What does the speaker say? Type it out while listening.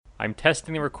I'm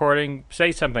testing the recording.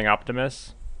 Say something,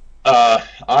 Optimus. I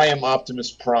am Optimus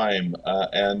Prime,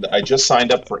 and I just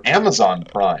signed up for Amazon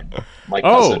Prime. My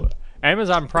Oh, cousin.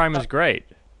 Amazon Prime is great.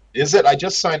 Is it? I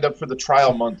just signed up for the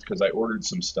trial month because I ordered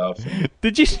some stuff.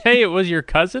 Did you say it was your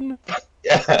cousin?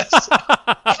 Yes,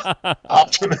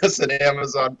 Optimus and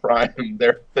Amazon Prime.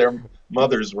 Their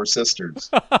mothers were sisters.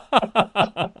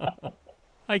 I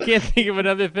can't think of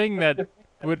another thing that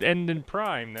would end in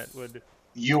Prime. That would.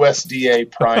 USDA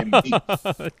Prime Beef.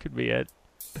 That could be it.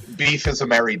 Beef is a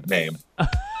married name. So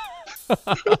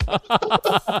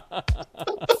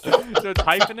it's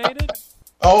hyphenated?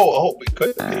 Oh, it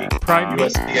could be. Prime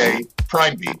Beef? USDA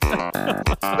Prime Beef.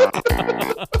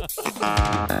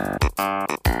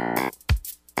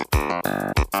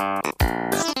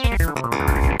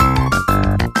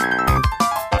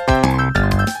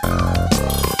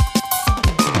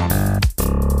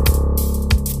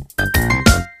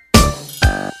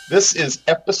 This is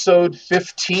episode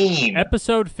 15.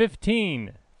 Episode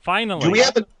 15. Finally. Do we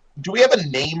have a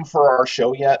name for our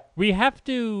show yet? We have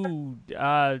to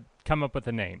come up with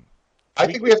a name. I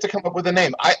think we have to come up with a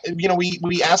name.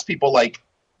 We asked people like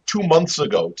 2 months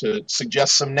ago to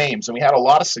suggest some names, and we had a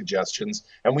lot of suggestions,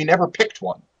 and we never picked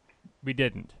one. We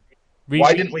didn't.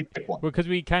 Why didn't we pick one? Because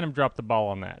we kind of dropped the ball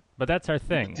on that. But that's our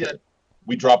thing.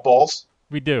 We drop balls?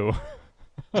 We do.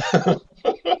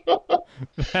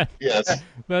 Yes.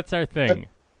 That's our thing.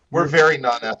 We're very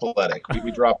non-athletic.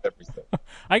 We drop everything.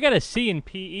 I got a C in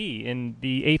PE in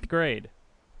the 8th grade.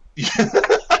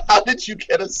 How did you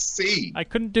get a C? I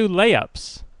couldn't do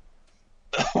layups.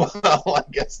 Well, I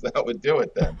guess that would do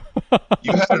it then.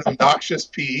 You had an obnoxious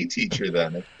PE teacher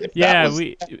then. If Yeah, that was...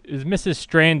 it was Mrs.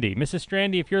 Strandy. Mrs.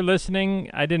 Strandy, if you're listening,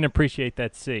 I didn't appreciate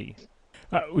that C.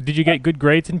 Did you get good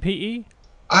grades in PE?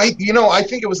 I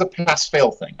think it was a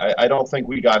pass-fail thing. I don't think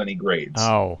we got any grades.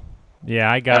 Oh,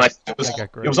 yeah, I got grades.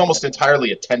 It was almost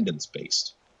entirely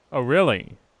attendance-based. Oh,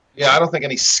 really? Yeah, I don't think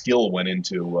any skill went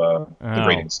into the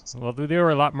grading system. Well, they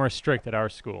were a lot more strict at our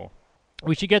school.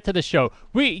 We should get to the show.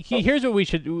 Here's what we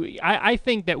should do. I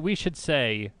think that we should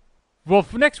say, well,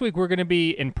 for next week we're going to be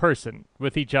in person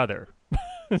with each other.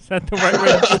 Is that the right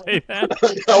way to say that?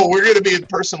 No, we're going to be in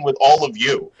person with all of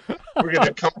you. We're going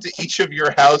to come to each of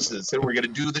your houses, and we're going to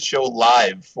do the show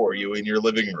live for you in your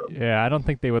living room. Yeah, I don't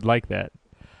think they would like that.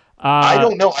 I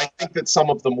don't know. I think that some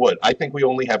of them would. I think we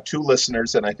only have 2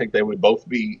 listeners, and I think they would both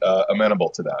be amenable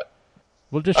to that.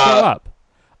 We'll just show up.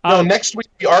 No, next week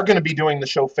we are going to be doing the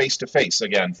show face-to-face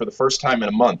again for the first time in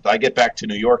a month. I get back to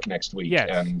New York next week, yes.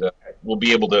 And we'll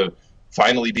be able to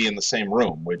finally be in the same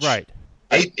room, which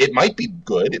it might be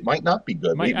good. It might not be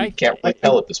good. We can't really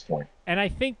tell at this point. And I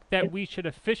think that we should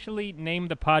officially name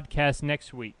the podcast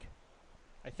next week.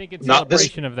 I think in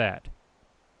celebration of that.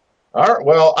 All right.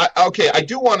 Well, I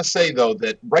do want to say, though,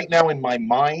 that right now in my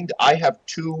mind, I have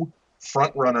 2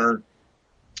 front-runner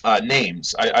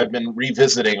names. I've been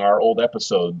revisiting our old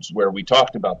episodes where we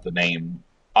talked about the name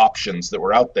options that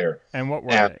were out there. And what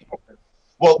were they?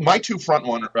 Well, my 2 front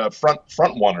runners,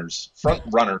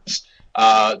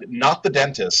 Not the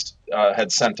Dentist,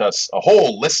 had sent us a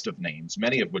whole list of names,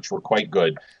 many of which were quite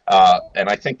good. And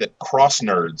I think that Cross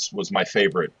Nerds was my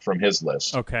favorite from his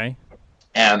list. Okay.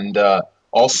 And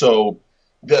also,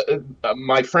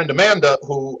 my friend Amanda,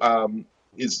 who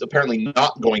is apparently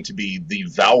not going to be the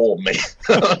vowel maven.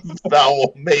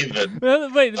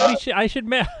 Wait, I should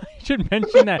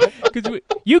mention that because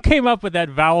you came up with that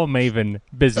vowel maven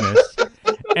business,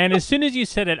 and as soon as you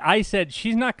said it, I said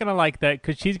she's not going to like that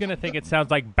because she's going to think it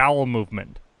sounds like bowel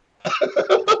movement.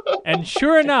 And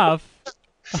sure enough,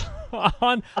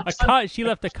 she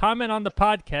left a comment on the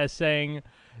podcast saying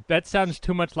that sounds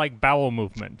too much like bowel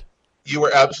movement. You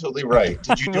were absolutely right.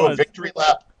 Did you do a victory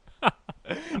lap?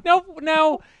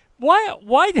 Now,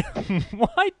 why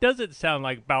does it sound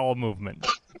like bowel movement?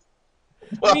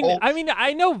 Well, I mean,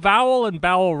 I know vowel and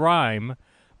bowel rhyme,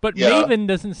 but maven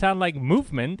doesn't sound like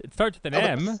movement. It starts with an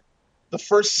M. The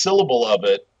first syllable of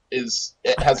it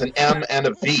has an M and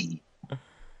a V.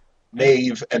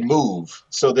 Mave and move.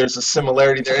 So there's a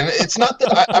similarity there. And it's not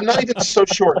that I'm not even so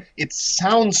sure it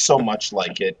sounds so much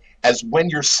like it as when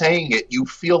you're saying it, you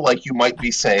feel like you might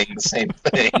be saying the same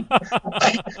thing.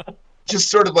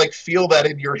 Just sort of like feel that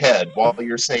in your head while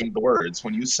you're saying the words.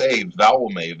 When you say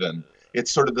vowel maven, it's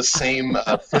sort of the same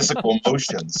physical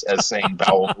motions as saying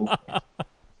vowel movement.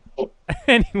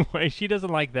 Anyway, she doesn't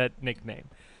like that nickname.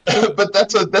 But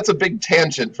that's a big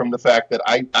tangent from the fact that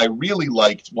I really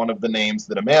liked one of the names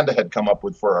that Amanda had come up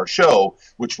with for our show,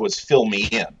 which was Fill Me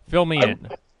In. Fill Me In.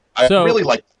 I really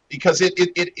liked because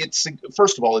it's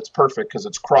first of all, it's perfect because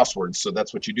it's crosswords, so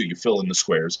that's what you do. You fill in the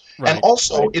squares. And Right.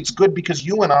 also it's good because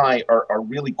you and I are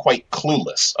really quite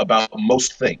clueless about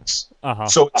most things. Uh-huh.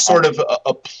 So it's sort of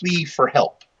a plea for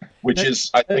help, which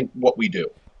is, I think, what we do.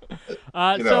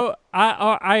 So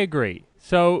I agree.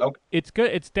 So Okay. it's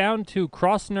good. It's down to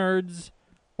cross nerds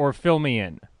or fill me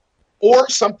in. Or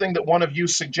something that one of you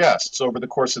suggests over the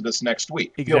course of this next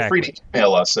week. Feel free to Exactly.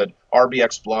 email us at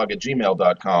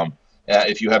rbxblog@gmail.com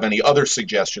if you have any other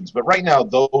suggestions. But right now,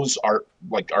 those are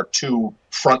like our two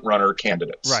front runner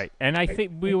candidates. Right, and I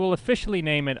think we will officially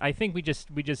name it. I think we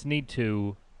just need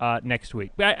to next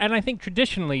week. And I think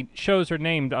traditionally shows are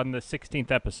named on the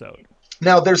 16th episode.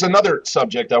 Now, there's another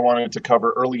subject I wanted to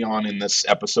cover early on in this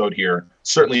episode here,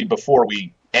 certainly before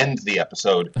we end the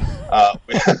episode,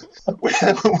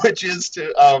 which is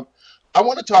I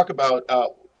want to talk about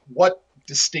what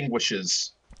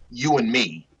distinguishes you and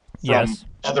me from Yes.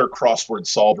 other crossword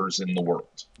solvers in the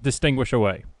world. Distinguish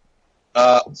away.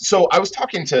 So I was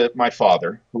talking to my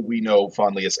father, who we know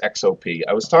fondly as XOP.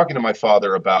 I was talking to my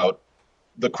father about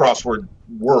the crossword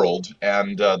world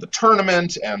and the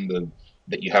tournament and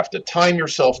that you have to time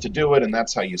yourself to do it, and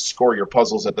that's how you score your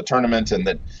puzzles at the tournament, and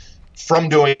that from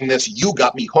doing this, you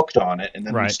got me hooked on it, and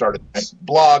then we Right. started this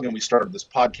blog and we started this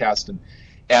podcast,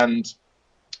 and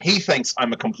he thinks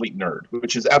I'm a complete nerd,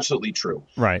 which is absolutely true.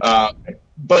 Right.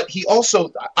 But he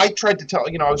also, I tried to tell,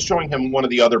 I was showing him one of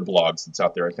the other blogs that's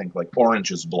out there, I think like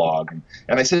Orange's blog.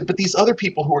 And I said, but these other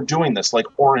people who are doing this, like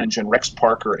Orange and Rex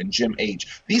Parker and Jim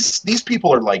H., these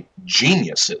people are like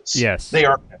geniuses. Yes. They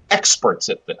are experts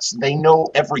at this. They know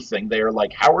everything. They are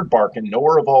like Howard Barkin,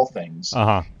 knower of all things.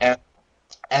 Uh-huh.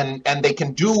 And they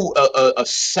can do a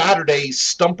Saturday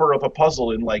stumper of a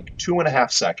puzzle in like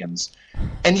 2.5 seconds.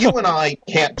 And you and I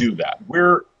can't do that.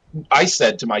 I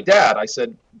said to my dad,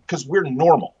 because we're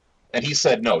normal. And he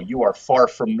said, no, you are far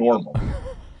from normal.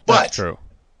 But That's true.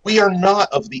 we are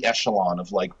not of the echelon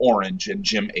of like Orange and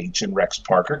Jim H. and Rex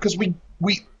Parker, because we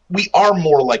are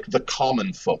more like the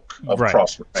common folk of Right.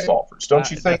 crossword solvers, don't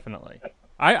you think? Definitely.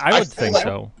 I would feel think like-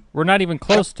 so. We're not even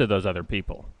close to those other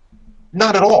people.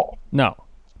 Not at all. No.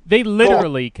 They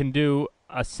literally can do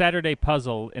a Saturday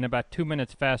puzzle in about 2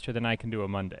 minutes faster than I can do a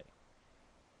Monday.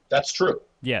 That's true.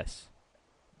 Yes.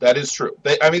 That is true.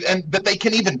 But they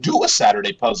can even do a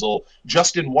Saturday puzzle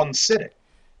just in one sitting.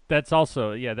 That's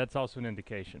also an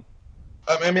indication.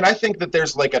 I think that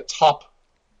there's like a top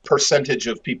percentage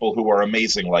of people who are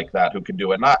amazing like that who can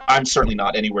do it. And I'm certainly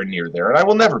not anywhere near there, and I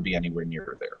will never be anywhere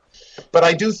near there. But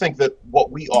I do think that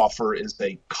what we offer is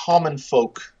a common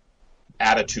folk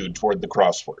attitude toward the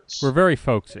crosswords. We're very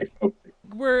folksy.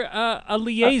 We're a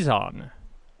liaison,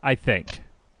 I think,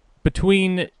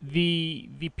 between the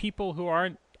people who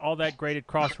aren't all that great at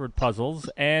crossword puzzles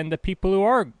and the people who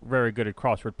are very good at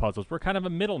crossword puzzles. We're kind of a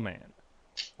middleman.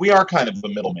 We are kind of the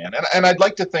middleman. And I'd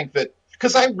like to think that,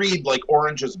 because I read like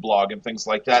Orange's blog and things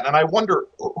like that, and I wonder,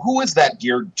 who is that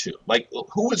geared to? Like,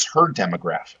 who is her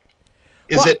demographic?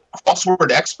 Is it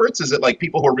crossword experts? Is it like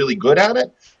people who are really good at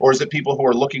it? Or is it people who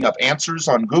are looking up answers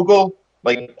on Google?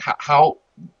 Like,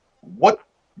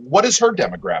 what is her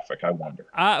demographic, I wonder?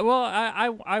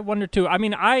 I wonder too.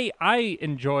 I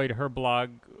enjoyed her blog,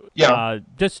 Yeah.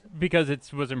 just because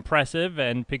it was impressive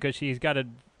and because she's got a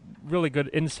really good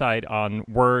insight on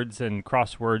words and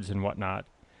crosswords and whatnot.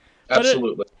 But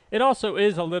Absolutely. It also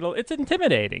is it's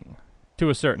intimidating to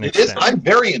a certain It is. extent. I'm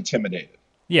very intimidated.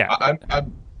 Yeah.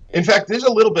 In fact, there's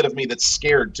a little bit of me that's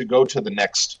scared to go to the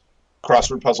next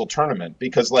crossword puzzle tournament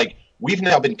because, like, we've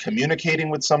now been communicating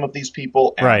with some of these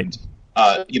people, and Right.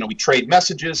 we trade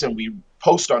messages and we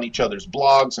post on each other's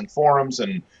blogs and forums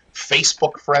and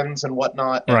Facebook friends and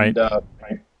whatnot. Right.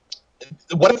 And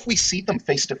what if we see them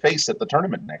face to face at the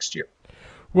tournament next year?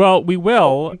 Well, we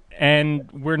will,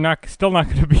 and we're still not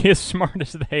going to be as smart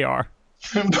as they are.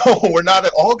 No, we're not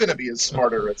at all going to be as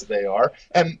smarter as they are,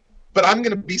 but I'm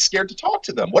going to be scared to talk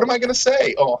to them. What am I going to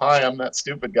say? Oh, hi, I'm that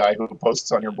stupid guy who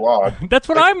posts on your blog. That's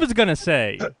what I was going to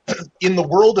say. In the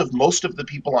world of most of the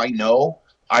people I know,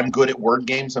 I'm good at word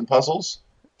games and puzzles.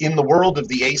 In the world of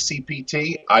the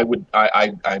ACPT,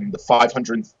 I'm the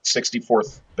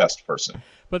 564th best person.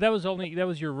 But that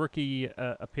was your rookie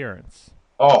appearance.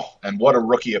 Oh, and what a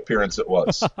rookie appearance it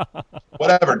was.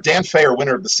 Whatever. Dan Fayer,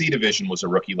 winner of the C Division, was a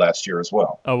rookie last year as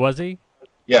well. Oh, was he?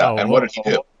 Yeah, Oh, and what did he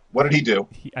do? What did he do?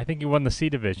 I think he won the C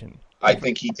division, I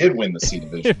think he did win the C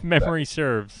Division. if memory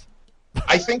serves.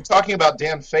 I think talking about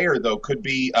Dan Fayer, though, could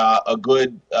be a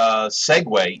good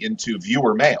segue into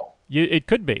viewer mail. It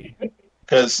could be.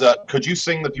 Because could you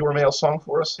sing the viewer mail song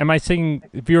for us? Am I singing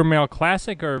Viewer Mail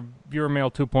Classic or Viewer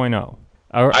Mail 2.0?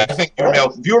 All I right. think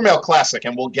viewer mail classic,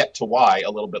 and we'll get to why a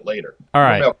little bit later. All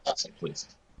Viewer right. mail classic, please.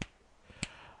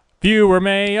 Viewer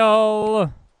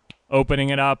mail. Opening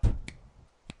it up.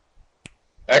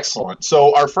 Excellent.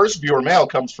 So our first viewer mail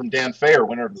comes from Dan Fayer,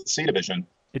 winner of the C Division.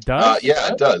 It does?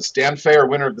 Yeah, it does. Dan Fayer,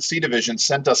 winner of the C Division,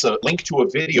 sent us a link to a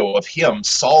video of him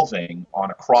solving on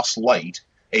a cross light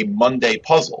a Monday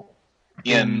puzzle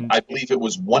in, I believe it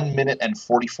was 1 minute and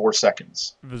 44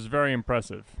 seconds. It was very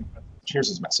impressive. Here's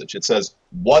his message. It says,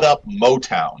 "What up,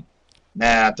 Motown?"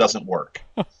 Nah, it doesn't work.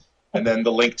 And then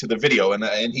the link to the video.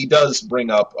 And he does bring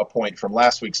up a point from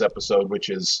last week's episode, which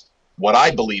is what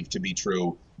I believe to be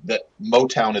true, that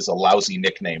Motown is a lousy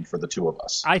nickname for the two of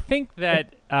us. I think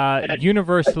that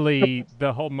universally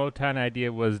the whole Motown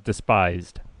idea was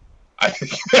despised. I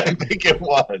think it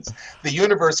was. The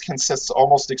universe consists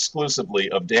almost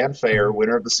exclusively of Dan Fayer,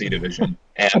 winner of the C Division,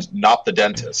 and Not the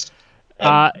Dentist.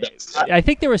 I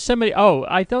think there was somebody. Oh,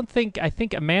 I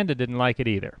think Amanda didn't like it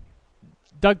either.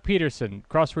 Doug Peterson,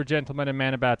 Crossword Gentleman and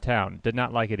Man About Town, did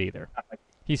not like it either.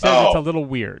 He says it's a little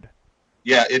weird.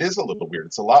 Yeah, it is a little weird.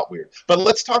 It's a lot weird. But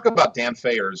let's talk about Dan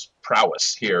Fayer's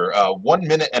prowess here. 1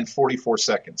 minute and 44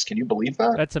 seconds. Can you believe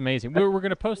that? That's amazing. We're going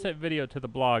to post that video to the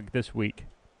blog this week.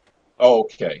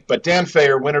 Okay. But Dan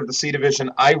Fayer, winner of the C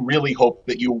Division, I really hope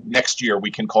that next year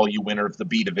we can call you winner of the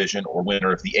B Division or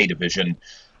winner of the A Division.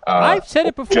 I've said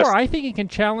it before. I think he can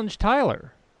challenge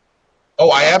Tyler. Oh,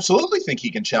 I absolutely think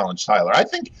he can challenge Tyler. I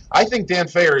think Dan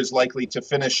Fayer is likely to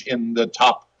finish in the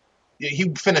top.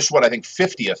 He finished, what, I think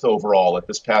 50th overall at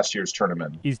this past year's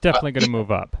tournament. He's definitely going to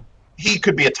move up. He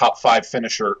could be a top 5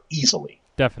 finisher easily.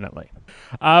 Definitely.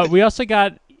 We also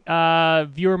got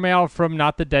viewer mail from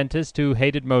Not the Dentist, who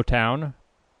hated Motown.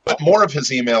 But more of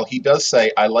his email, he does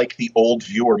say, "I like the old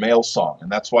viewer mail song,"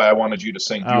 and that's why I wanted you to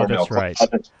sing viewer mail. That's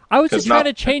right. I was just trying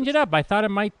to change it up. I thought it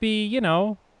might be,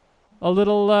 a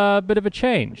little bit of a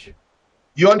change.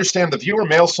 You understand the viewer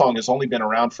mail song has only been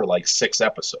around for like 6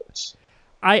 episodes.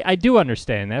 I do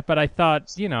understand that, but I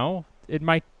thought, it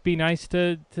might be nice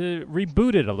to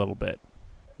reboot it a little bit.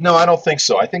 No, I don't think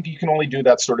so. I think you can only do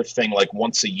that sort of thing like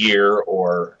once a year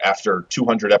or after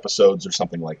 200 episodes or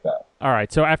something like that. All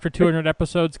right, so after 200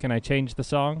 episodes, can I change the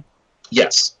song?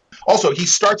 Yes. Also, he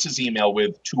starts his email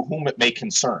with, "To whom it may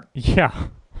concern." Yeah.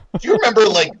 Do you remember,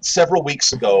 like, several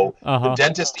weeks ago, the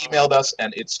dentist emailed us,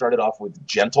 and it started off with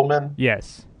 "gentlemen"?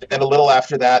 Yes. And then a little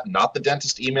after that, Not the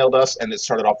Dentist emailed us, and it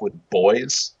started off with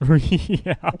 "boys."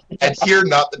 Yeah. And here,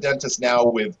 Not the Dentist now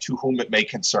with "To whom it may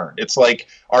concern." It's like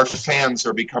our fans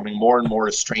are becoming more and more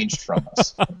estranged from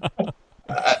us.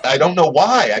 I don't know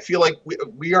why. I feel like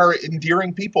we are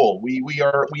endearing people. We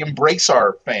embrace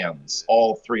our fans,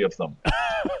 all 3 of them.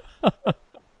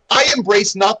 I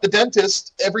embrace Not the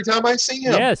Dentist every time I see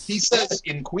him. Yes. He says,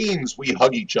 "In Queens, we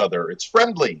hug each other. It's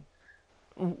friendly."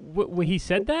 He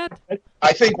said that?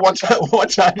 I think one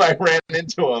time I ran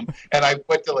into him and I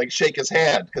went to like shake his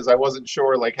hand because I wasn't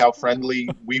sure like how friendly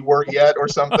we were yet or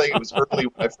something. It was early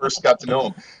when I first got to know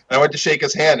him. And I went to shake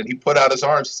his hand and he put out his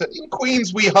arms. He said, "In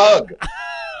Queens, we hug."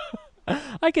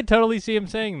 I could totally see him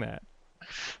saying that.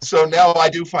 So now I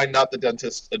do find Not the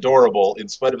Dentist adorable, in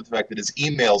spite of the fact that his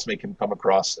emails make him come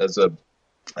across as a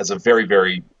very,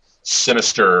 very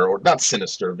sinister, or not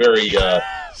sinister, very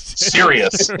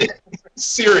serious.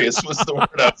 Serious was the word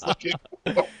I was looking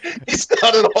for. He's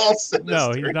not at all sinister.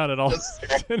 No, he's not at all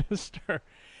sinister.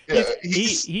 Yeah,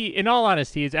 he, in all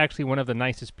honesty, is actually one of the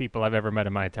nicest people I've ever met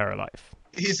in my entire life.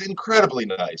 He's incredibly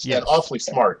nice and awfully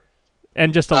smart.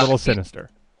 And just a little sinister.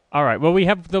 All right. Well, we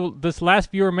have this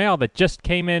last viewer mail that just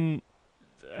came in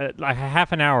like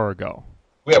half an hour ago.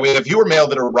 Yeah, we have viewer mail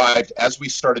that arrived as we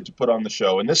started to put on the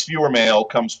show, and this viewer mail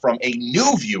comes from a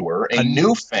new viewer, a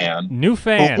new fan. New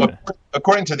fan. Who,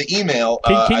 according to the email,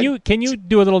 can you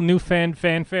do a little new fan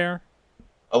fanfare?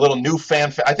 A little new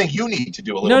fan. I think you need to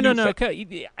do a little. No.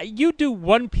 You do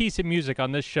one piece of music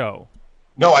on this show.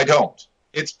 No, I don't.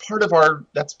 It's part of our.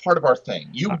 That's part of our thing.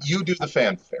 You do the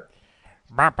fanfare.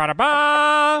 Ba ba da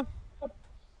ba.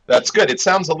 That's good. It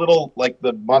sounds a little like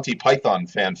the Monty Python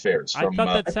fanfares. I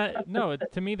thought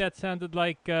to me that sounded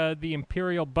like the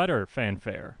Imperial Butter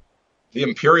fanfare. The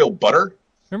Imperial Butter?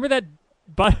 Remember that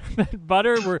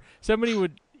butter where somebody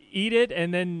would eat it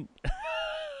and then...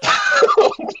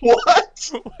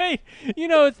 What? Wait,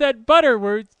 it's that butter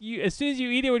where as soon as you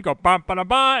eat it, it would go ba ba da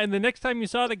ba, and the next time you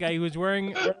saw the guy, he was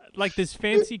wearing like this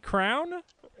fancy crown?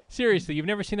 Seriously, you've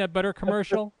never seen that butter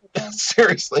commercial?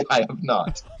 Seriously, I have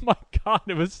not. Oh my God,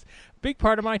 it was a big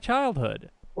part of my childhood.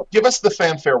 Give us the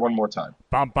fanfare one more time.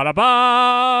 Bum ba da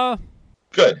ba.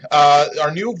 Good.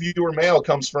 Our new viewer mail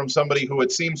comes from somebody who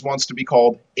it seems wants to be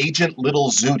called Agent Little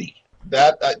Zooty.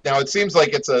 That now it seems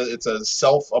like it's a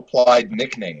self-applied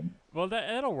nickname. Well,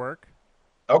 that'll work.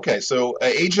 Okay, so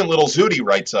Agent Little Zooty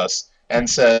writes us and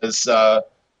says, "I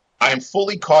am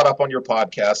fully caught up on your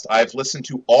podcast. I've listened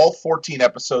to all 14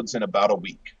 episodes in about a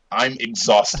week. I'm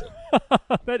exhausted."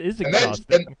 That is And then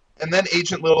exhausting. and then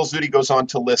Agent Little Zooty goes on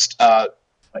to list,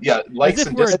 yeah, As likes if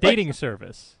and we're a dislikes. dating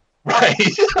service.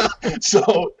 Right.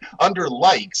 So under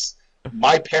likes,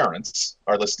 my parents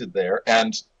are listed there,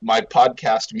 and my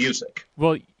podcast music.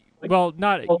 Well,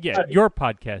 not yet. Your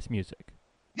podcast music.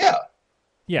 Yeah.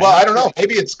 Yeah. Well, I don't know.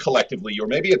 Maybe it's collectively, or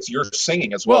maybe it's your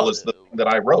singing as well Well, as the thing that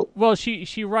I wrote. Well,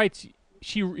 she writes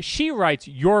she writes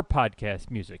your podcast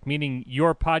music, meaning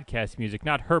your podcast music,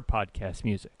 not her podcast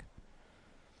music.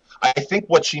 I think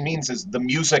what she means is the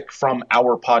music from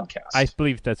our podcast. I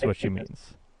believe that's what she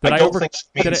means. I don't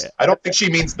think she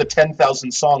means the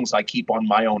 10,000 songs I keep on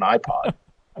my own iPod.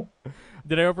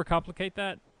 Did I overcomplicate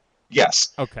that?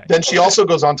 Yes. Okay. Then she also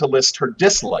goes on to list her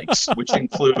dislikes, which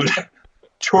include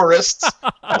tourists,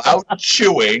 loud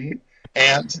chewing,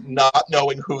 and not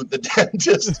knowing who the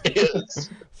dentist is.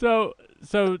 So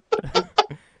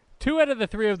 2 out of the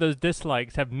 3 of those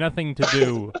dislikes have nothing to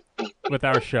do with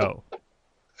our show.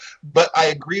 But I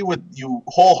agree with you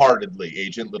wholeheartedly,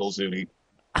 Agent Little Zooty.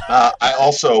 I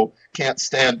also can't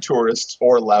stand tourists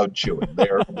or loud chewing. They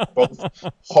are both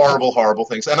horrible, horrible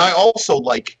things. And I also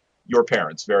like your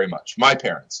parents very much. My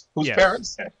parents. Whose Yes.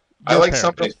 parents? I Your like parents.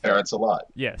 somebody's parents a lot.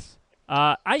 Yes.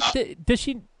 Has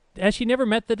she never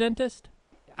met the dentist?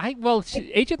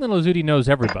 Agent Little Zooty knows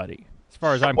everybody, as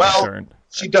far as I'm Well, concerned.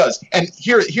 she does. And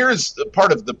here's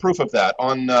part of the proof of that.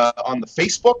 On the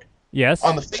Facebook, Yes.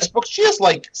 she has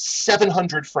like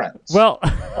 700 friends. Well,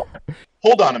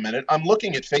 Hold on a minute. I'm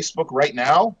looking at Facebook right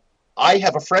now. I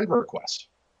have a friend request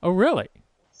oh really?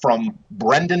 from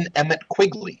Brendan Emmett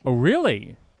Quigley, Oh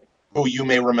really? who you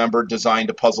may remember designed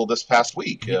a puzzle this past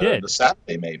week. He did. The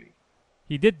Saturday, maybe.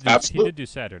 He did Absolutely. do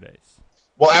Saturdays.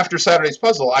 Well, after Saturday's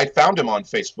puzzle, I found him on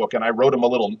Facebook and I wrote him a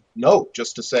little note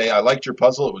just to say, I liked your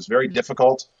puzzle. It was very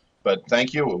difficult, but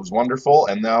thank you. It was wonderful.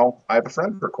 And now I have a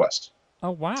friend request.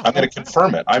 Oh wow. I'm going to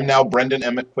confirm it. I'm now Brendan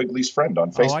Emmett Quigley's friend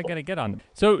on Facebook. Oh, I gotta get on them.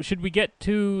 So should we get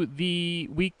to the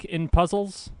week in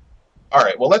puzzles? All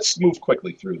right. Well, let's move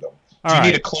quickly through them. Do you All need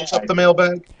right. to close up the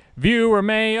mailbag? Viewer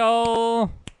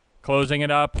mail. Closing it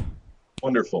up.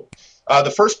 Wonderful. The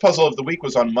first puzzle of the week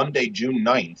was on Monday, June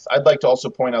 9th. I'd like to also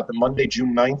point out that Monday,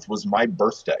 June 9th was my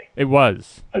birthday. It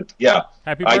was. Yeah.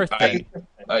 Happy birthday.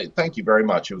 Thank you very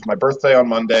much. It was my birthday on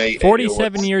Monday.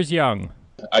 47 years young.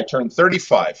 I turned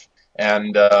 35,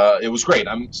 and it was great.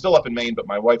 I'm still up in Maine, but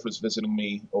my wife was visiting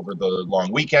me over the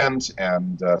long weekend,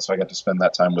 and so I got to spend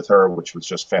that time with her, which was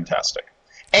just fantastic.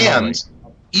 And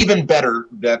even better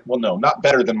that, well, no, not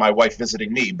better than my wife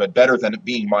visiting me, but better than it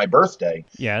being my birthday,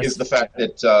 Yes. is the fact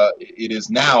that it is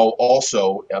now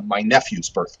also my nephew's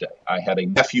birthday. I had a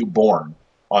nephew born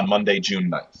on Monday, June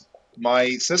 9th.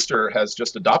 My sister has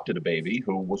just adopted a baby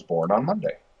who was born on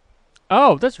Monday.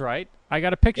 Oh, that's right. I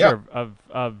got a picture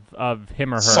of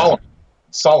him or her.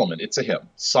 Solomon. It's a him.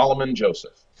 Solomon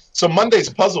Joseph. So Monday's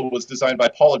puzzle was designed by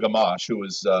Paula Gamache, who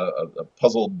is a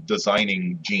puzzle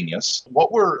designing genius.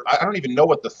 I don't even know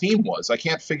what the theme was. I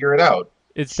can't figure it out.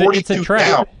 It's a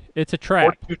trap. Down. It's a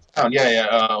trap. 42 down.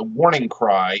 Yeah. Warning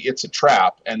cry. It's a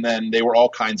trap. And then they were all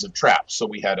kinds of traps. So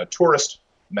we had a tourist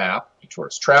map, a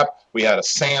tourist trap. We had a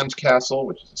sand castle,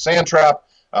 which is a sand trap.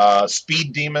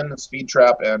 Speed demon, a speed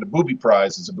trap, and a booby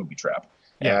prize is a booby trap.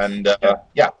 Yes. And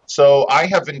so I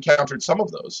have encountered some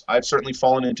of those. I've certainly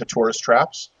fallen into tourist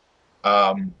traps,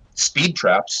 speed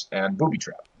traps, and booby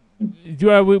trap.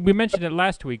 We mentioned it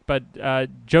last week, but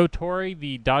Joe Torre,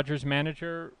 the Dodgers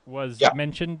manager, was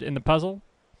mentioned in the puzzle.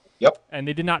 Yep. And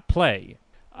they did not play.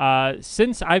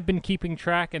 Since I've been keeping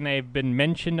track and they've been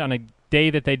mentioned on a day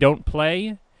that they don't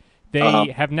play, they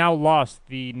have now lost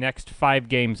the next 5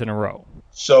 games in a row.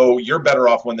 So you're better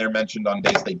off when they're mentioned on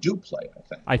days they do play, I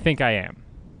think. I think I am.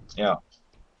 Yeah.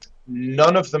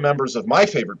 None of the members of my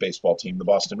favorite baseball team, the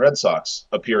Boston Red Sox,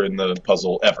 appear in the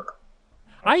puzzle ever.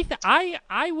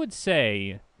 I would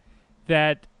say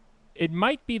that it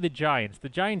might be the Giants. The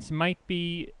Giants might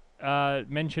be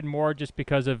mentioned more just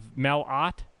because of Mel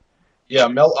Ott. Yeah,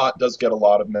 Mel Ott does get a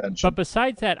lot of mention. But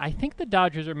besides that, I think the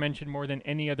Dodgers are mentioned more than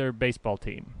any other baseball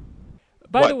team.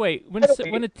 By the way, when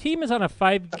a team is on a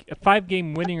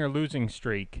five-game winning or losing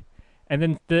streak, and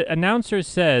then the announcer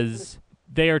says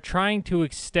they are trying to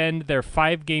extend their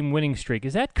 5-game winning streak,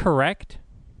 is that correct?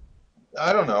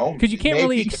 I don't know. Because you can't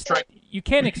you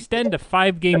can't extend a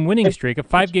 5-game winning streak. A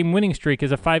 5-game winning streak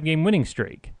is a 5-game winning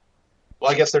streak.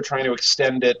 Well, I guess they're trying to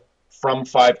extend it from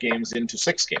 5 games into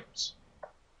 6 games.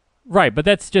 Right, but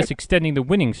that's just extending the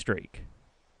winning streak.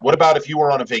 What about if you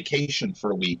were on a vacation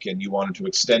for a week and you wanted to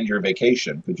extend your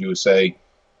vacation? Could you say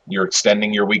you're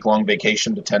extending your week-long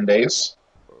vacation to 10 days?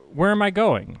 Where am I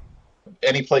going?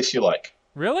 Any place you like.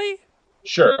 Really?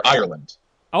 Sure, Ireland.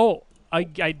 Oh, I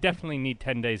definitely need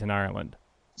 10 days in Ireland.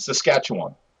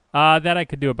 Saskatchewan. That I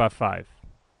could do about 5.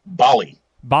 Bali.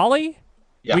 Bali?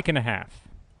 Yeah. Week and a half.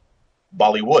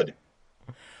 Bollywood.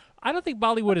 I don't think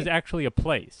Bollywood is actually a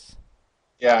place.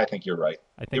 Yeah, I think you're right.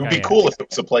 It It would be cool if it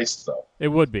was a place, though. It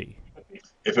would be.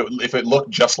 If it looked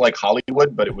just like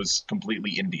Hollywood, but it was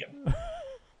completely Indian.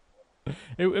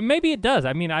 Maybe it does.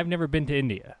 I mean, I've never been to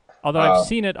India, although I've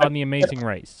seen it on The Amazing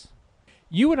Race.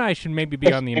 You and I should maybe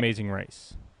be on The Amazing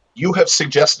Race. You have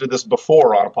suggested this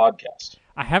before on a podcast.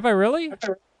 Have I really?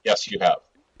 Yes, you have.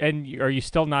 And are you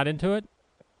still not into it?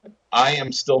 I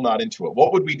am still not into it.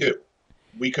 What would we do?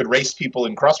 We could race people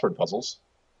in crossword puzzles.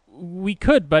 We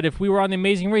could, but if we were on The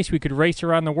Amazing Race, we could race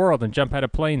around the world and jump out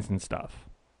of planes and stuff.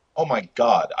 Oh my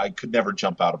God, I could never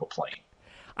jump out of a plane.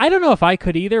 I don't know if I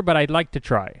could either, but I'd like to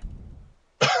try.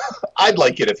 I'd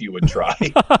like it if you would try.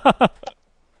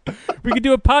 We could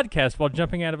do a podcast while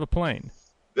jumping out of a plane.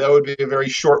 That would be a very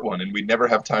short one, and we'd never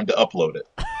have time to upload it.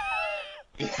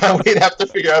 We'd have to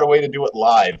figure out a way to do it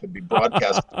live and be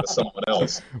broadcast to someone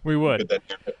else. We would.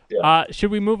 Yeah.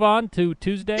 Should we move on to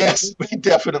Tuesday? Yes, we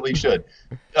definitely should.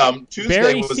 Tuesday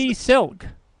Barry was C. Silk.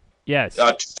 Yes.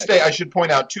 Tuesday, I should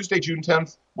point out, Tuesday, June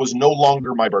 10th, was no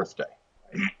longer my birthday.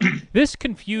 This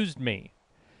confused me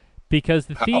because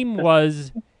the theme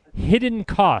was hidden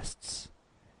costs.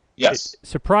 Yes.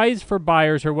 Surprise for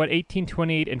buyers are what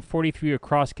 1828 and 43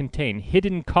 across contain.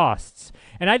 Hidden costs.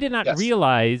 And I did not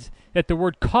realize that the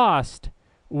word cost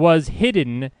was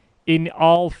hidden in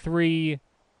all 3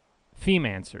 theme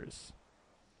answers.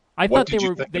 I thought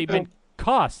they meant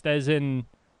cost as in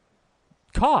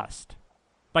cost.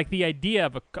 Like the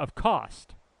idea of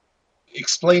cost.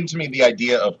 Explain to me the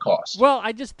idea of cost. Well,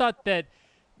 I just thought that,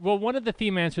 one of the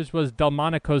theme answers was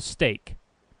Delmonico's steak.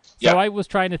 So I was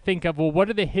trying to think of, what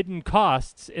are the hidden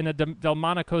costs in a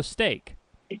Delmonico steak?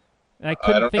 And I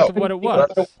couldn't think of what it was.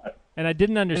 And I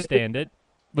didn't understand it.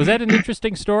 Was that an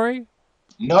interesting story?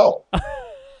 No.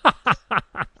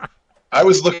 I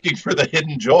was looking for the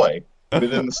hidden joy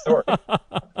within the story.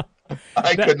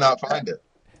 I could not find it.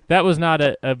 That was not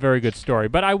a very good story,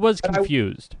 but I was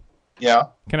confused. Yeah.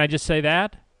 Can I just say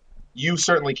that? You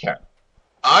certainly can.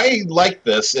 I liked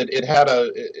this.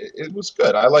 It was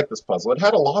good. I like this puzzle. It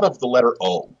had a lot of the letter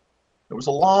O. There was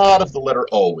a lot of the letter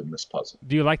O in this puzzle.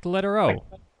 Do you like the letter O?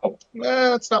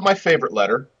 It's not my favorite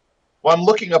letter. Well, I'm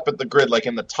looking up at the grid, like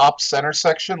in the top center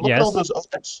section. Look at all those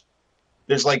O's.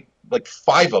 There's like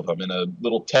 5 of them in a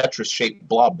little Tetris-shaped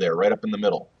blob there, right up in the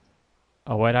middle.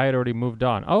 Oh, wait, I had already moved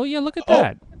on. Oh, yeah, look at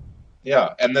that.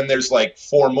 Yeah, and then there's like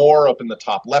 4 more up in the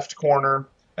top left corner.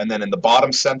 And then in the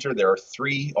bottom center, there are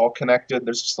 3 all connected.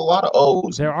 There's just a lot of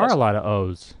O's. There are a lot of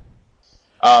O's.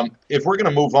 If we're going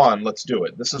to move on, let's do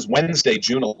it. This is Wednesday,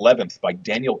 June 11th by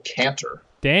Daniel Cantor.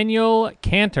 Daniel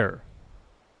Cantor.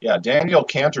 Yeah, Daniel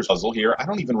Cantor's puzzle here. I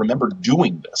don't even remember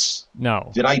doing this.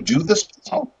 No. Did I do this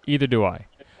puzzle? Either do I.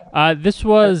 This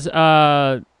was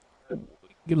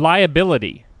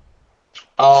liability.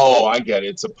 Oh, I get it.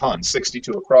 It's a pun.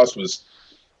 62 across was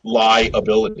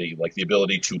liability, like the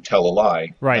ability to tell a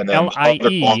lie. Right, and then L-I-E, other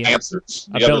long answers.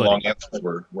 The ability. other long answers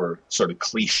were sort of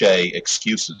cliche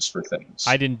excuses for things.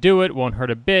 I didn't do it, won't hurt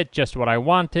a bit, just what I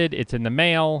wanted, it's in the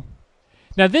mail.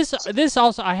 Now this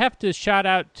also, I have to shout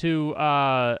out to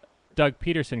Doug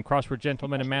Peterson, crossword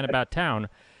gentleman and man about town,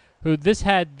 who this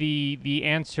had the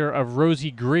answer of Rosie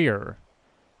Greer,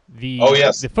 the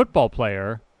football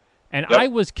player. And I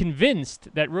was convinced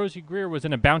that Rosie Greer was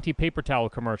in a Bounty paper towel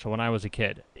commercial when I was a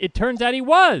kid. It turns out he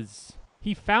was.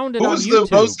 He found it on YouTube.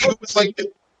 The Rosie? Who was like?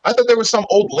 I thought there was some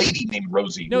old lady named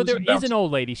Rosie. No, there is an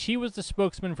old lady. She was the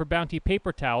spokesman for Bounty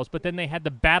paper towels, but then they had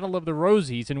the Battle of the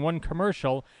Rosies in one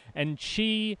commercial, and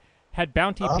she had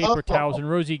Bounty paper towels, and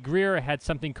Rosie Greer had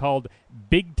something called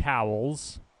Big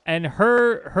Towels, and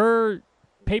her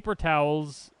paper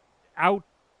towels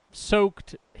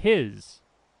out-soaked his.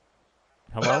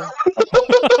 Hello?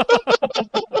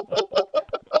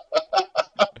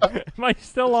 Am I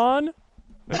still on?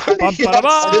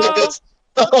 Yes,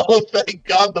 oh, thank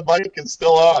God the mic is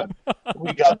still on.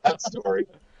 We got that story.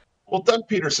 Well, Doug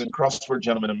Peterson, crossword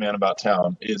gentleman and man about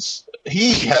town,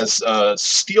 he has a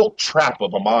steel trap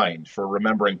of a mind for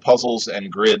remembering puzzles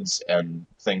and grids and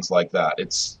things like that.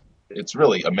 It's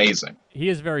really amazing. He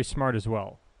is very smart as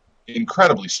well.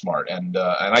 Incredibly smart, and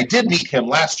I did meet him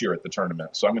last year at the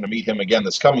tournament, so I'm going to meet him again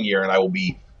this coming year, and I will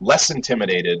be less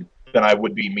intimidated than I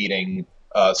would be meeting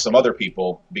some other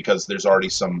people because there's already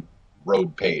some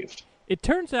road paved. It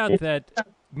turns out that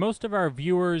most of our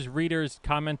viewers, readers,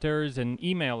 commenters, and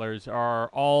emailers are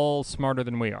all smarter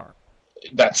than we are.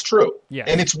 That's true. Yes.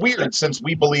 And it's weird since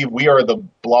we believe we are the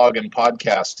blog and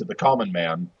podcast to the common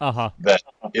man, that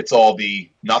it's all the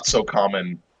not so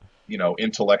common,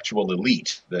 intellectual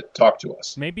elite that talk to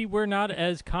us. Maybe we're not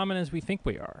as common as we think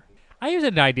we are. I use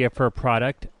an idea for a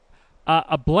product,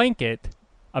 a blanket,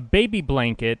 a baby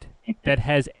blanket that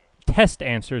has test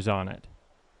answers on it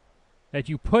that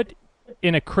you put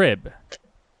in a crib.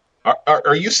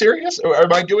 Are you serious? Or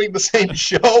am I doing the same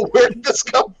show? Where did this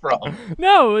come from?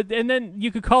 No, and then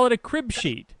you could call it a crib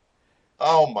sheet.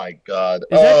 Oh, my God.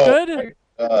 Is that good?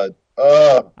 My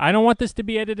God. I don't want this to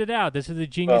be edited out. This is a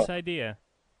genius idea.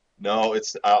 No,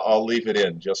 I'll leave it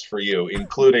in just for you,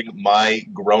 including my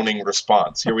groaning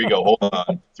response. Here we go. Hold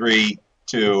on. 3,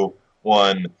 2,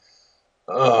 1.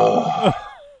 I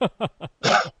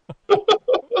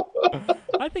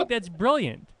think that's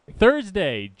brilliant.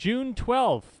 Thursday, June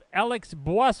 12th. Alex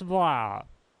Boisvois.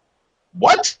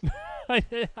 What?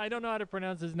 I don't know how to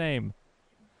pronounce his name.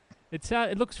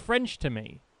 It looks French to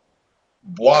me.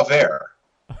 Boisvert.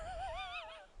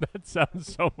 That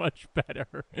sounds so much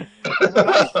better than what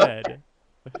I said.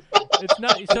 It's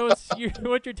not. So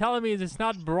what you're telling me is it's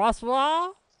not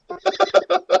Boisvois?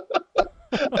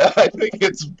 I think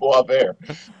it's Boisvert.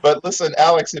 But listen,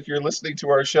 Alex, if you're listening to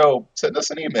our show, send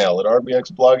us an email at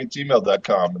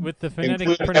rbxblog@gmail.com. With the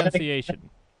phonetic pronunciation.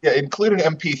 Yeah, include an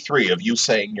MP3 of you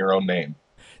saying your own name.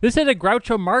 This is a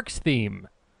Groucho Marx theme.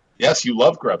 Yes, you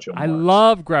love Groucho Marx. I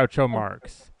love Groucho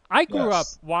Marx. I grew up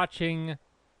Yes. watching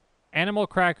Animal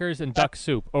Crackers and Duck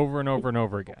Soup over and over and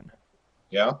over again.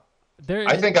 Yeah?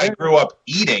 I think I grew up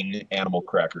eating animal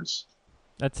crackers.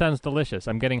 That sounds delicious.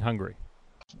 I'm getting hungry.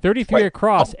 33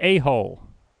 across, a-hole.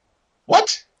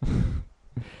 What?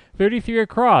 33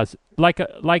 across,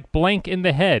 like blank in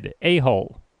the head,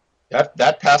 a-hole.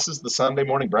 That passes the Sunday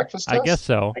morning breakfast test? I guess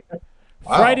so.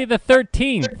 Wow. Friday the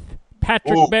 13th,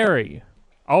 Patrick Ooh. Berry.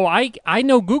 Oh, I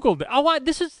know Googled.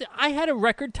 I had a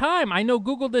record time. I know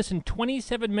Googled this in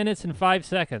 27 minutes and 5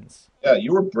 seconds. Yeah,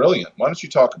 you were brilliant. Why don't you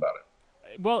talk about it?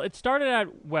 Well, it started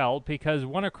out well because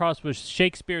one across was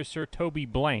Shakespeare's Sir Toby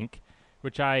Blank,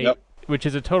 which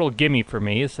is a total gimme for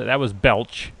me. So that was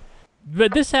Belch.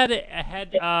 But this had 3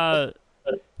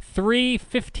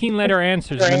 15-letter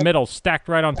answers in the middle stacked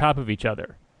right on top of each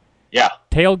other. Yeah.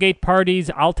 Tailgate parties,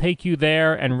 I'll take you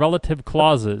there, and relative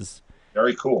clauses.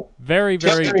 Very cool. Very,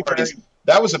 very... Tailgate parties,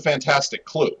 that was a fantastic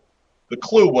clue. The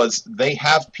clue was they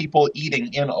have people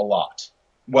eating in a lot.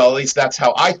 Well, at least that's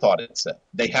how I thought it said.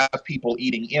 They have people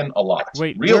eating in a lot.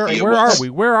 Wait, where are we?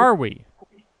 Where are we?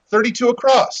 32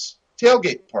 across.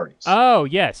 Tailgate parties. Oh,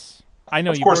 yes. I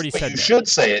know, of you've course, already said that. you should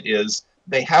say it is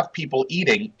they have people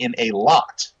eating in a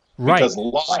lot. Right. Because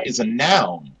lot is a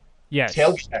noun. Yes.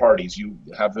 Tailgate parties, you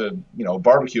have a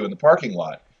barbecue in the parking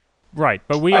lot. Right,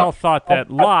 but we all thought that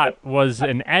lot was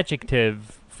an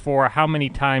adjective for how many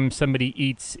times somebody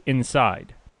eats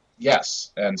inside.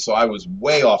 Yes, and so I was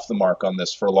way off the mark on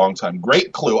this for a long time.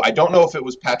 Great clue. I don't know if it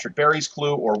was Patrick Berry's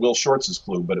clue or Will Shortz's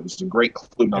clue, but it was a great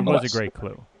clue nonetheless. It was a great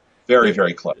clue. Very,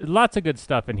 very clever. Lots of good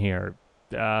stuff in here.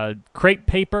 Crepe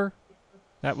paper,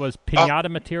 that was piñata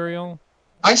material.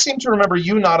 I seem to remember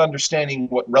you not understanding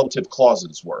what relative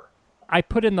clauses were. I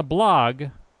put in the blog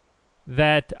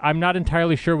that I'm not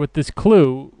entirely sure what this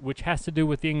clue, which has to do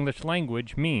with the English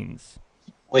language, means.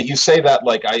 Wait, you say that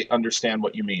like I understand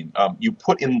what you mean. You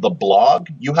put in the blog?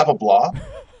 You have a blog?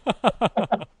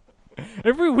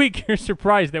 Every week you're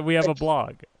surprised that we have a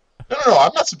blog. No,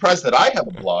 I'm not surprised that I have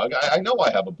a blog. I know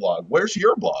I have a blog. Where's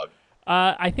your blog?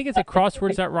 I think it's at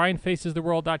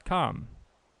crosswords.ryanfacestheworld.com.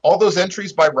 All those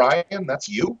entries by Ryan, that's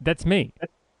you? That's me.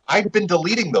 I've been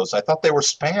deleting those. I thought they were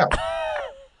spam.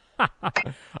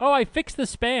 Oh, I fixed the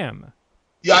spam.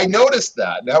 Yeah, I noticed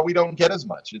that. Now we don't get as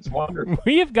much. It's wonderful.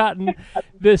 We have gotten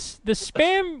the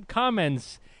spam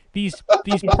comments, these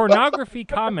pornography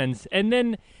comments, and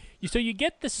then so you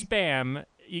get the spam,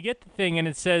 you get the thing, and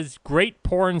it says great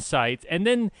porn sites, and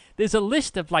then there's a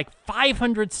list of like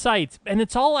 500 sites, and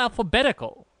it's all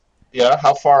alphabetical. Yeah,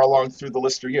 how far along through the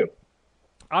list are you?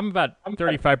 I'm about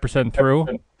 35%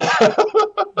 through.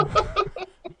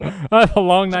 I have a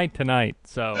long night tonight,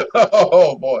 so.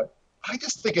 Oh, boy. I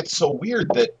just think it's so weird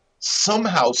that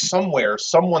somehow, somewhere,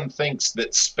 someone thinks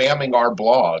that spamming our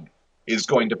blog is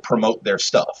going to promote their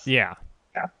stuff. Yeah.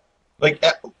 Like,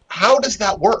 how does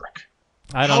that work?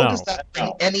 I don't know. How does that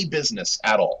bring any business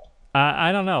at all?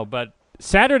 I don't know, but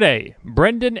Saturday,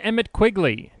 Brendan Emmett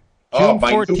Quigley, June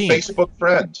my 14th. new Facebook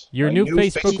friend. Your new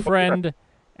Facebook friend.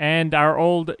 and our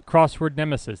old crossword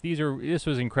nemesis. This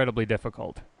was incredibly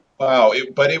difficult. Wow,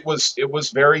 but it was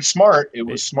very smart. It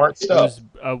was smart It stuff. was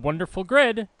a wonderful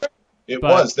grid, It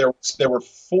but was. There were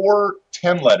 4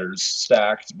 10 letters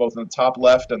stacked, both in the top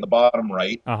left and the bottom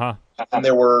right, uh-huh. and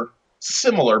there were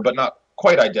similar but not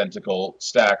quite identical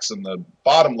stacks in the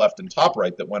bottom left and top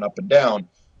right that went up and down.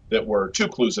 That were 2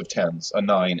 clues of tens, a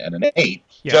 9 and an 8.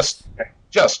 Yes.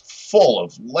 Just full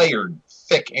of layered,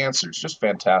 thick answers. Just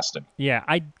fantastic. Yeah,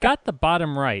 I got the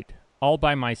bottom right all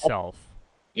by myself.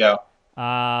 Yeah.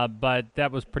 But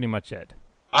that was pretty much it.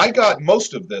 I got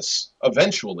most of this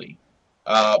eventually,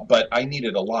 but I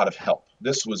needed a lot of help.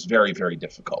 This was very, very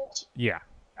difficult. Yeah.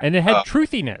 And it had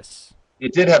truthiness.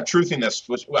 It did have truthiness,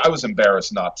 which I was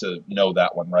embarrassed not to know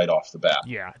that one right off the bat.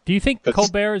 Yeah. Do you think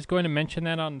Colbert is going to mention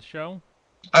that on the show?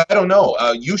 I don't know.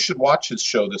 You should watch his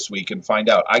show this week and find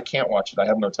out. I can't watch it. I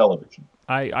have no television.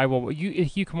 I will.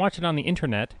 You can watch it on the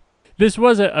internet. This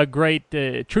was a great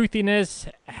truthiness,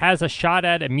 has a shot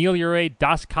at ameliorate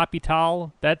das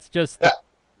Kapital. That's just...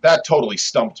 That totally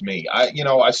stumped me.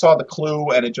 I saw the clue,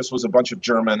 and it just was a bunch of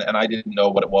German, and I didn't know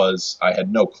what it was. I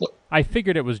had no clue. I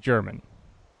figured it was German.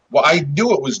 Well, I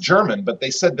knew it was German, but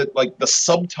they said that like the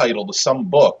subtitle to some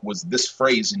book was this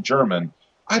phrase in German.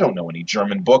 I don't know any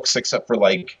German books except for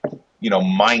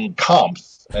Mein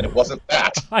Kampf, and it wasn't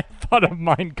that. I thought of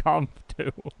Mein Kampf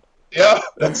too. Yeah,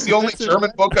 that's the only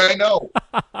German book I know.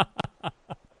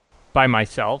 By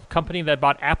myself, company that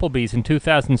bought Applebee's in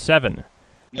 2007.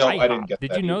 No, IHOP. I didn't get that.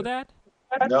 Did you know either.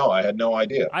 that? No, I had no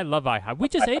idea. I love IHOP. We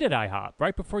just ate at IHOP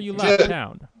right before you left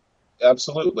town.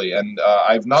 Absolutely, and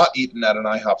I've not eaten at an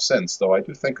IHOP since, though I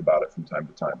do think about it from time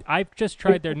to time. I've just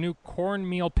tried their new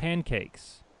cornmeal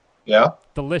pancakes. Yeah?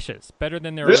 Delicious. Better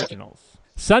than their Really? originals.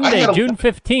 Sunday, June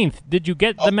 15th. Did you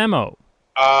get the memo?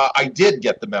 I did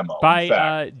get the memo.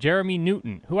 By Jeremy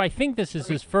Newton, who I think this is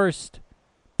his first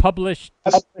published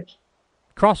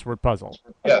crossword puzzle.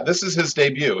 Yeah, this is his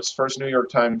debut. His first New York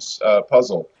Times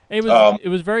puzzle. It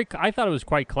was very. I thought it was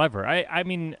quite clever. I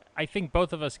mean, I think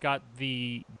both of us got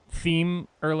the theme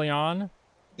early on.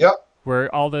 Yep.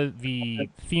 Where all the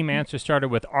theme answers started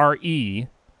with R-E.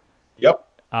 Yep.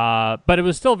 But it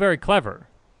was still very clever.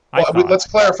 Well, let's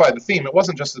clarify the theme. It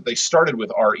wasn't just that they started with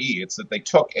RE. It's that they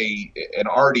took an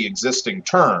already existing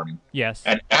term yes.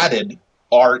 and added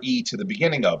RE to the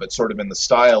beginning of it, sort of in the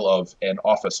style of an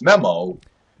office memo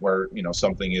where,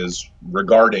 something is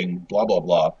regarding blah, blah,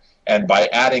 blah. And by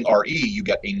adding RE, you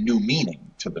get a new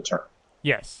meaning to the term.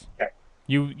 Yes. Okay.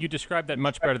 You described that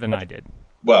much better than I did.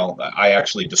 Well, I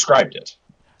actually described it.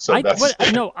 So I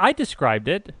described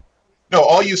it. No,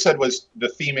 all you said was the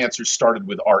theme answers started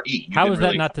with RE. How is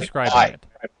that not describing it?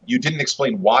 You didn't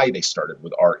explain why they started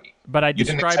with RE. But I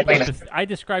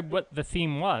described what the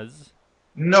theme was.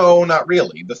 No, not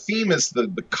really. The theme is the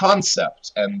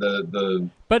concept and the.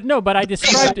 But I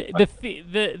described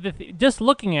the just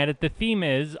looking at it. The theme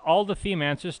is all the theme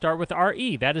answers start with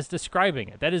RE. That is describing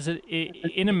it. That is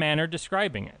in a manner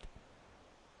describing it.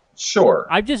 Sure.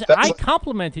 I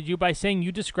complimented you by saying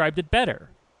you described it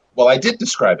better. Well, I did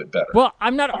describe it better. Well,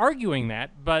 I'm not arguing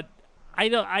that, but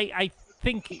I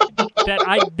think that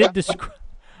I did describe.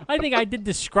 I think I did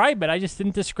describe it. I just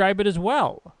didn't describe it as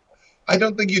well. I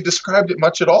don't think you described it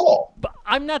much at all. But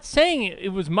I'm not saying it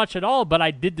was much at all, but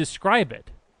I did describe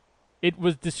it. It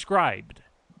was described.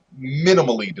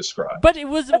 Minimally described. But it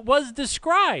was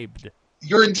described.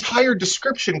 Your entire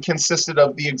description consisted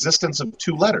of the existence of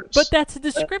 2 letters. But that's a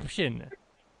description.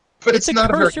 But it's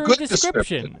not a very good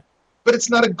description. But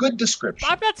it's not a good description.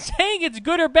 I'm not saying it's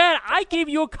good or bad. I gave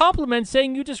you a compliment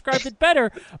saying you described it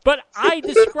better, but I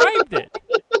described it.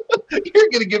 You're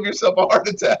going to give yourself a heart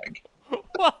attack.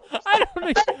 Well,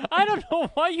 I don't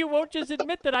know why you won't just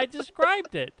admit that I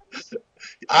described it.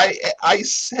 I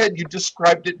said you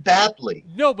described it badly.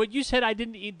 No, but you said I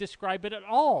didn't describe it at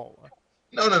all.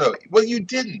 No. Well, you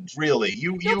didn't really.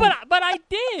 But I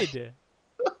did.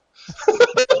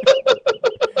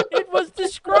 It was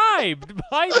described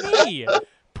by me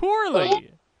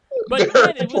poorly, but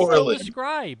yet it was still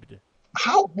described.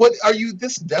 What are you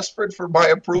this desperate for my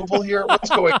approval here? What's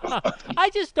going on? I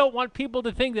just don't want people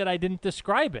to think that I didn't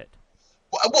describe it.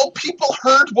 Well, people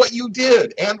heard what you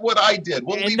did and what I did.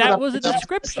 And that was a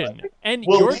description, and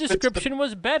your description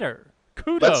was better.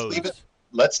 Kudos.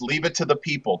 Let's leave it to the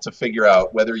people to figure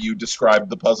out whether you described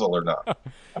the puzzle or not.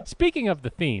 Speaking of the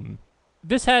theme.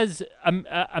 This has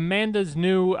Amanda's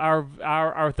new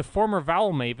the former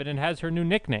vowel maven and has her new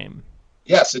nickname.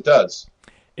 Yes, it does.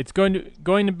 It's going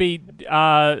to be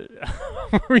are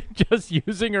we just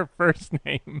using her first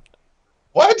name?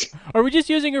 What? Are we just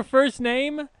using her first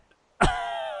name?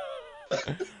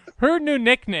 Her new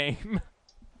nickname,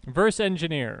 Verse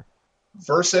engineer.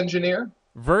 Verse engineer?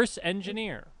 Verse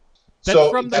engineer. That's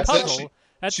So from the that's it? puzzle.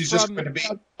 That's She's from, just going to be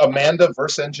Amanda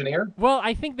verse engineer? Well,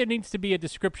 I think there needs to be a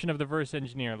description of the verse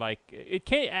engineer. Like it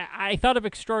can't. I thought of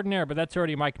extraordinaire, but that's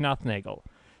already Mike Nothnagel.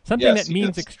 Something Yes, that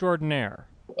means yes. extraordinaire.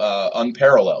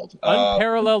 Unparalleled.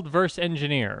 Unparalleled verse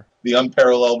engineer. The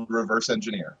unparalleled reverse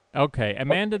engineer. Okay,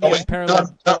 Amanda the Oh, wait,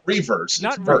 unparalleled. not reverse.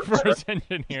 Not it's verse, reverse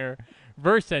engineer.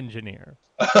 Verse engineer.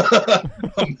 right?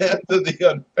 Amanda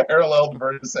the unparalleled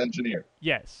verse engineer.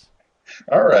 Yes.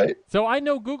 All right. So I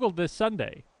know Googled this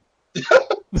Sunday.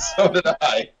 So did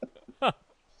I.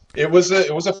 It was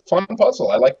a fun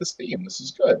puzzle. I like this theme. This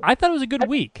is good. I thought it was a good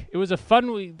week. It was a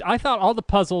fun week. I thought all the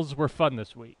puzzles were fun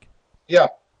this week. Yeah.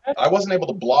 I wasn't able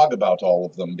to blog about all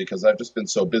of them because I've just been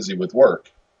so busy with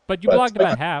work. But you blogged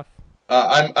about half.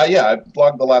 I've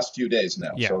blogged the last few days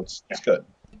now, Yeah. so it's good.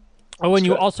 Oh, and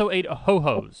you good. also ate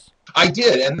ho-hos. I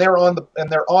did, and they're on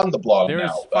the blog There is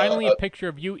now. finally a picture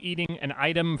of you eating an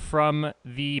item from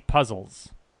the puzzles.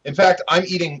 In fact, I'm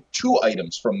eating 2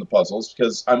 items from the puzzles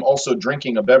because I'm also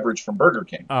drinking a beverage from Burger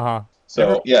King. Uh-huh.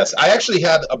 So, yes, I actually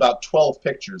had about 12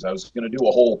 pictures. I was going to do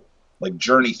a whole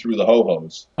journey through the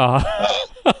ho-hos.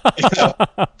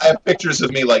 I have pictures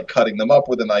of me cutting them up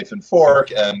with a knife and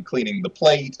fork and cleaning the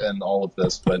plate and all of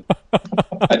this, but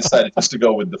I decided just to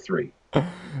go with the 3.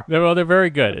 They're very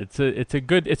good. It's a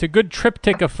good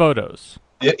triptych of photos.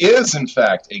 It is, in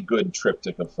fact, a good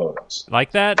triptych of photos.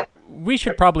 Like that, we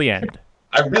should probably end.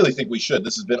 I really think we should.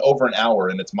 This has been over an hour,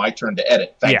 and it's my turn to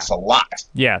edit. Thanks a lot.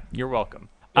 Yeah, you're welcome.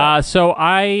 Yeah. So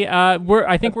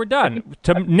I think we're done.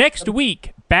 Next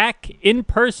week, back in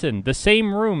person, the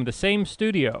same room, the same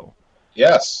studio.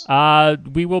 Yes.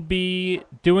 We will be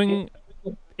doing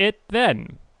it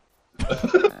then.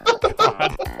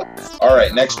 All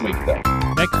right, next week, then.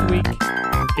 Next week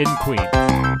in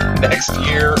Queens. Next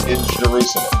year in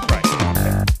Jerusalem.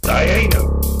 Right.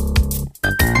 Diana.